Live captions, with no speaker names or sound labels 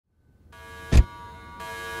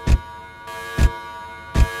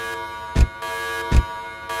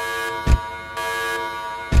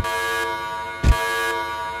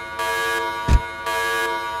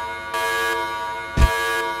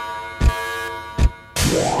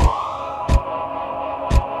Welcome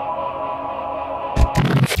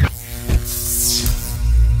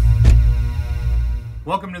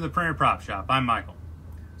to the Printer Prop Shop. I'm Michael.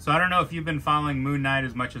 So I don't know if you've been following Moon Knight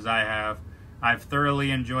as much as I have. I've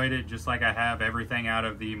thoroughly enjoyed it, just like I have everything out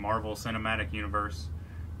of the Marvel Cinematic Universe.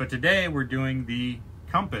 But today we're doing the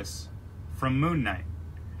compass from Moon Knight.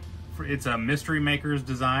 It's a Mystery Maker's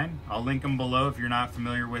design. I'll link them below if you're not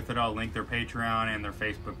familiar with it. I'll link their Patreon and their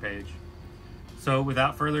Facebook page. So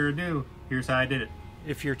without further ado, here's how I did it.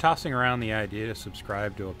 If you're tossing around the idea to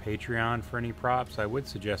subscribe to a Patreon for any props, I would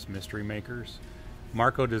suggest Mystery Makers.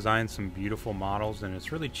 Marco designs some beautiful models and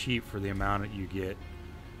it's really cheap for the amount that you get.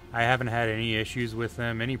 I haven't had any issues with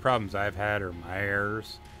them. Any problems I've had are my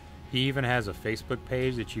errors. He even has a Facebook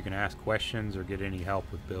page that you can ask questions or get any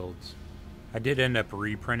help with builds. I did end up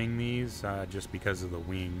reprinting these just because of the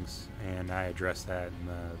wings, and I addressed that in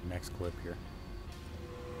the next clip here.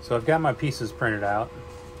 So I've got my pieces printed out,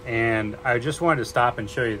 and I just wanted to stop and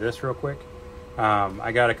show you this real quick.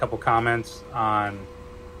 I got a couple comments on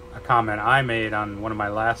a comment I made on one of my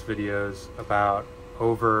last videos about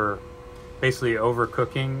basically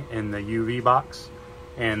overcooking in the UV box,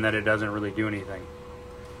 and that it doesn't really do anything.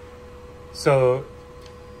 So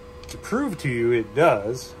to prove to you it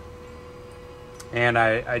does, and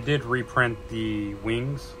I did reprint the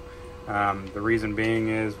wings. The reason being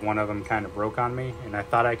is one of them kind of broke on me and I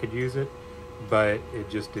thought I could use it, but it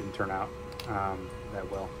just didn't turn out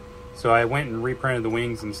that well. So I went and reprinted the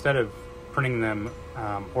wings instead of printing them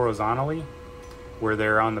horizontally where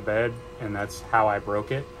they're on the bed, and that's how I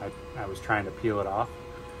broke it. I was trying to peel it off.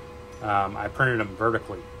 I printed them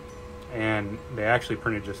vertically and they actually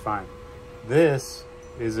printed just fine. This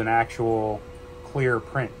is an actual clear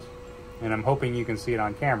print, and I'm hoping you can see it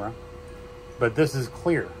on camera, but this is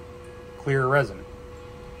clear resin.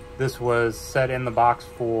 This was set in the box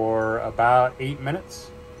for about 8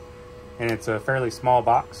 minutes, and it's a fairly small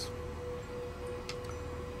box.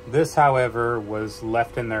 This, however, was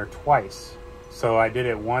left in there twice. So I did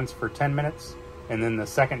it once for 10 minutes, and then the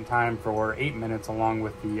second time for 8 minutes along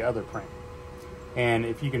with the other print. And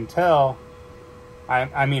if you can tell,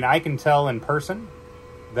 I mean, I can tell in person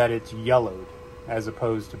that it's yellowed as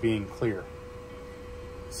opposed to being clear.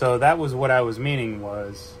 So that was what I was meaning,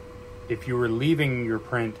 was if you were leaving your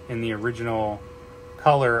print in the original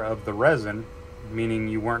color of the resin, meaning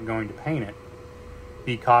you weren't going to paint it,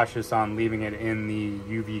 be cautious on leaving it in the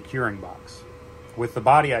UV curing box. With the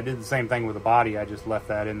body, I did the same thing with the body. I just left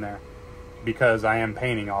that in there because I am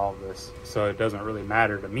painting all of this, so it doesn't really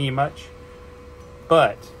matter to me much.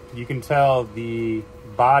 But you can tell the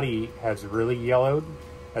body has really yellowed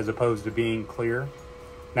as opposed to being clear.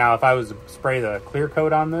 Now, if I was to spray the clear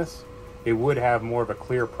coat on this, it would have more of a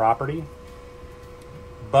clear property,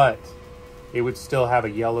 but it would still have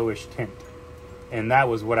a yellowish tint. And that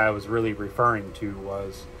was what I was really referring to,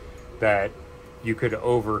 was that you could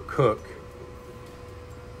overcook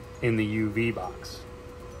in the UV box.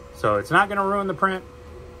 So it's not going to ruin the print,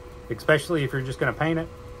 especially if you're just going to paint it.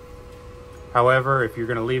 However, if you're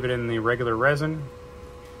going to leave it in the regular resin,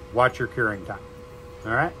 watch your curing time.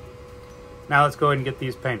 All right? Now let's go ahead and get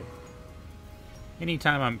these painted.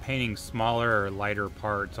 Anytime I'm painting smaller or lighter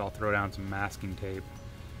parts, I'll throw down some masking tape.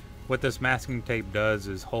 What this masking tape does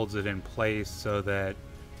is holds it in place so that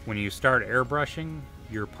when you start airbrushing,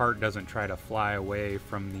 your part doesn't try to fly away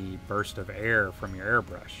from the burst of air from your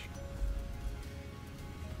airbrush.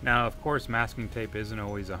 Now, of course, masking tape isn't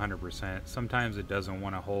always 100%. Sometimes it doesn't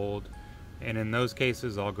want to hold, and in those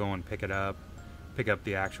cases, I'll go and pick up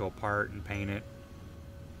the actual part and paint it.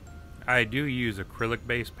 I do use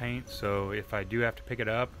acrylic-based paint, so if I do have to pick it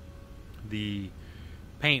up, the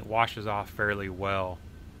paint washes off fairly well.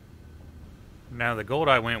 Now, the gold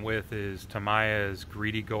I went with is Tamiya's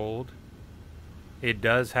Greedy Gold. It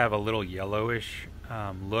does have a little yellowish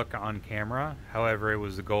look on camera. However, it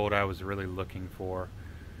was the gold I was really looking for.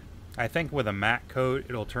 I think with a matte coat,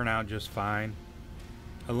 it'll turn out just fine.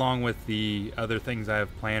 Along with the other things I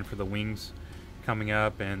have planned for the wings coming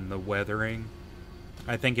up and the weathering,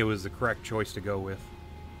 I think it was the correct choice to go with.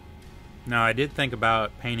 Now, I did think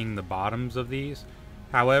about painting the bottoms of these.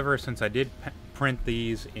 However, since I did print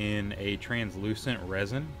these in a translucent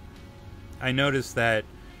resin, I noticed that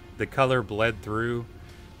the color bled through,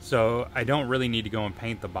 so I don't really need to go and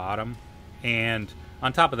paint the bottom. And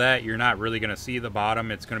on top of that, you're not really going to see the bottom.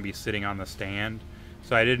 It's going to be sitting on the stand,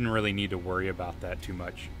 so I didn't really need to worry about that too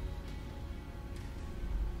much.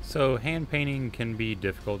 So hand painting can be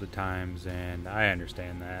difficult at times, and I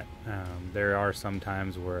understand that. There are some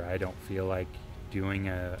times where I don't feel like doing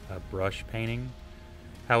a brush painting.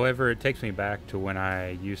 However, it takes me back to when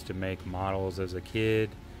I used to make models as a kid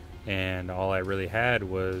and all I really had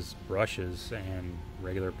was brushes and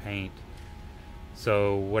regular paint.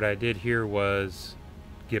 So what I did here was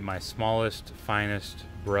get my smallest, finest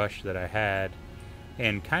brush that I had,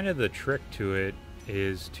 and kind of the trick to it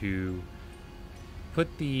is to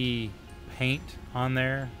put the paint on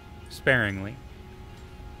there sparingly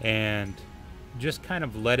and just kind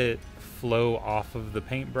of let it flow off of the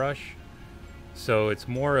paintbrush. So it's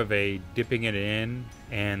more of a dipping it in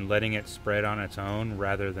and letting it spread on its own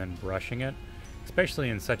rather than brushing it, especially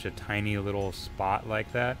in such a tiny little spot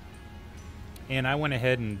like that. And I went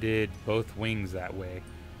ahead and did both wings that way.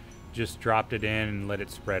 Just dropped it in and let it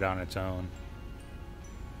spread on its own.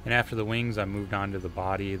 And after the wings, I moved on to the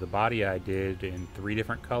body. The body I did in 3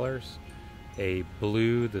 different colors. A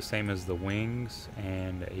blue, the same as the wings,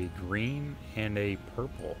 and a green, and a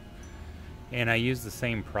purple. And I used the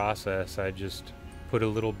same process. I just put a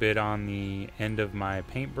little bit on the end of my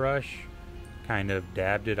paintbrush, kind of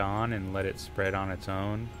dabbed it on and let it spread on its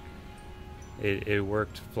own. It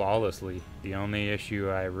worked flawlessly. The only issue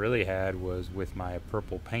I really had was with my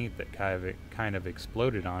purple paint that kind of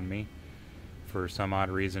exploded on me. For some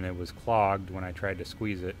odd reason it was clogged when I tried to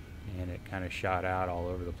squeeze it, and it kind of shot out all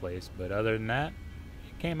over the place. But other than that,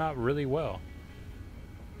 it came out really well.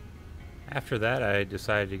 After that, I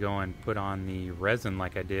decided to go and put on the resin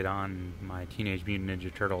like I did on my Teenage Mutant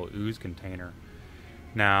Ninja Turtle ooze container.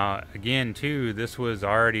 Now, again, too, this was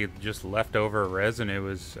already just leftover resin. It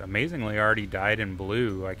was amazingly already dyed in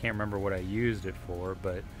blue. I can't remember what I used it for,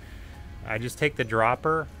 but I just take the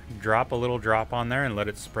dropper, drop a little drop on there and let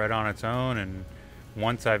it spread on its own. And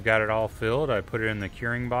once I've got it all filled, I put it in the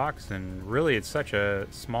curing box. And really, it's such a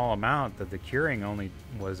small amount that the curing only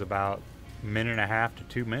was about 1.5 to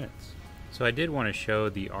 2 minutes. So I did want to show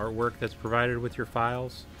the artwork that's provided with your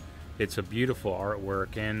files. It's a beautiful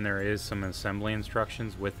artwork, and there is some assembly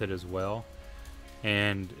instructions with it as well.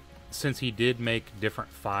 And since he did make different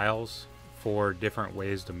files for different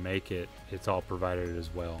ways to make it, it's all provided as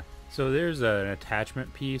well. So there's an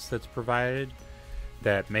attachment piece that's provided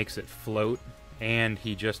that makes it float, and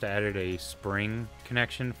he just added a spring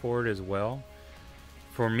connection for it as well.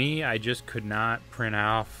 For me, I just could not print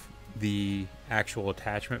off the actual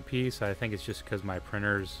attachment piece. I think it's just because my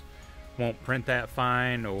printers won't print that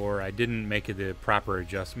fine, or I didn't make the proper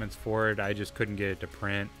adjustments for it. I just couldn't get it to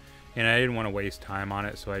print, and I didn't want to waste time on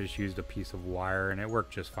it, so I just used a piece of wire, and it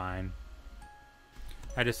worked just fine.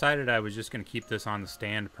 I decided I was just going to keep this on the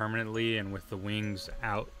stand permanently and with the wings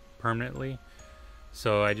out permanently,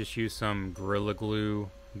 so I just used some Gorilla Glue,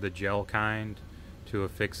 the gel kind, to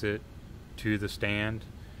affix it to the stand.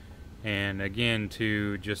 And again,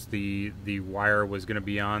 too, just the wire was going to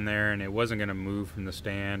be on there, and it wasn't going to move from the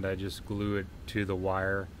stand. I just glue it to the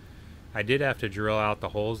wire. I did have to drill out the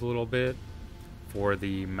holes a little bit for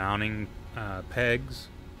the mounting pegs,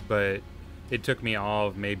 but it took me all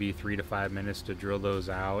of maybe 3 to 5 minutes to drill those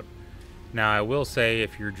out. Now, I will say,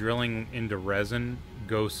 if you're drilling into resin,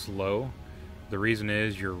 go slow. The reason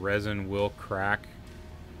is your resin will crack,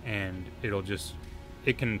 and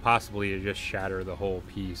it can possibly just shatter the whole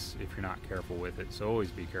piece if you're not careful with it, so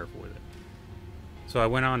always be careful with it. So I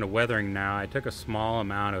went on to weathering now. I took a small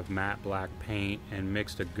amount of matte black paint and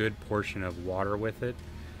mixed a good portion of water with it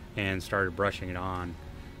and started brushing it on.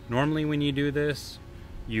 Normally when you do this,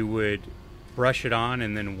 you would brush it on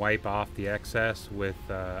and then wipe off the excess with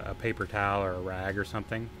a paper towel or a rag or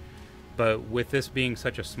something. But with this being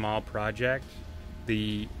such a small project,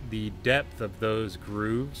 the depth of those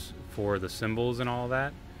grooves for the symbols and all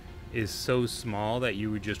that is so small that you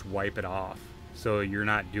would just wipe it off, so you're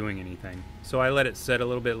not doing anything. So I let it set a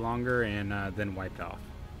little bit longer and then wiped off.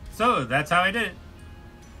 So that's how I did it.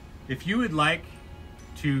 If you would like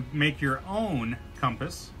to make your own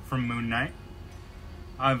compass from Moon Knight,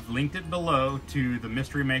 I've linked it below to the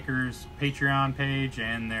Mystery Makers Patreon page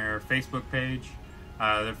and their Facebook page.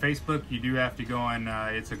 Their Facebook, you do have to go and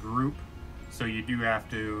it's a group, so you do have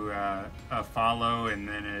to follow, and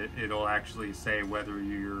then it'll actually say whether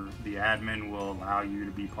the admin will allow you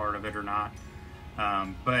to be part of it or not.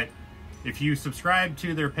 But if you subscribe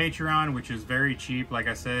to their Patreon, which is very cheap, like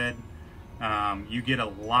I said, you get a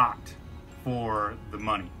lot for the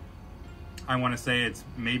money. I want to say it's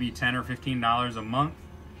maybe $10 or $15 a month,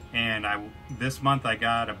 and this month I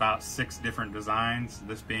got about 6 different designs,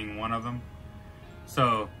 this being one of them.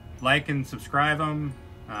 So like and subscribe them.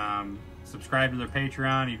 Subscribe to their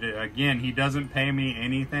Patreon. Again, he doesn't pay me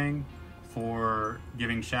anything for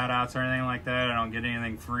giving shout outs or anything like that. I don't get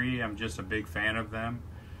anything free. I'm just a big fan of them.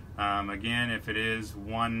 Again, if there is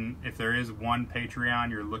one Patreon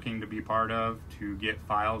you're looking to be part of to get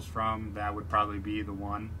files from, that would probably be the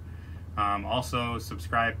one. Also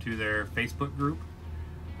subscribe to their Facebook group.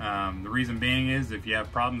 The reason being is if you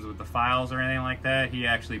have problems with the files or anything like that, he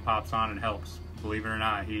actually pops on and helps. Believe it or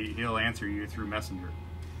not, he'll answer you through Messenger.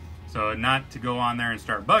 So not to go on there and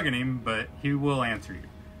start bugging him, but he will answer you.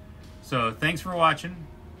 So thanks for watching.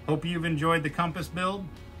 Hope you've enjoyed the compass build,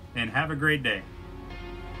 and have a great day.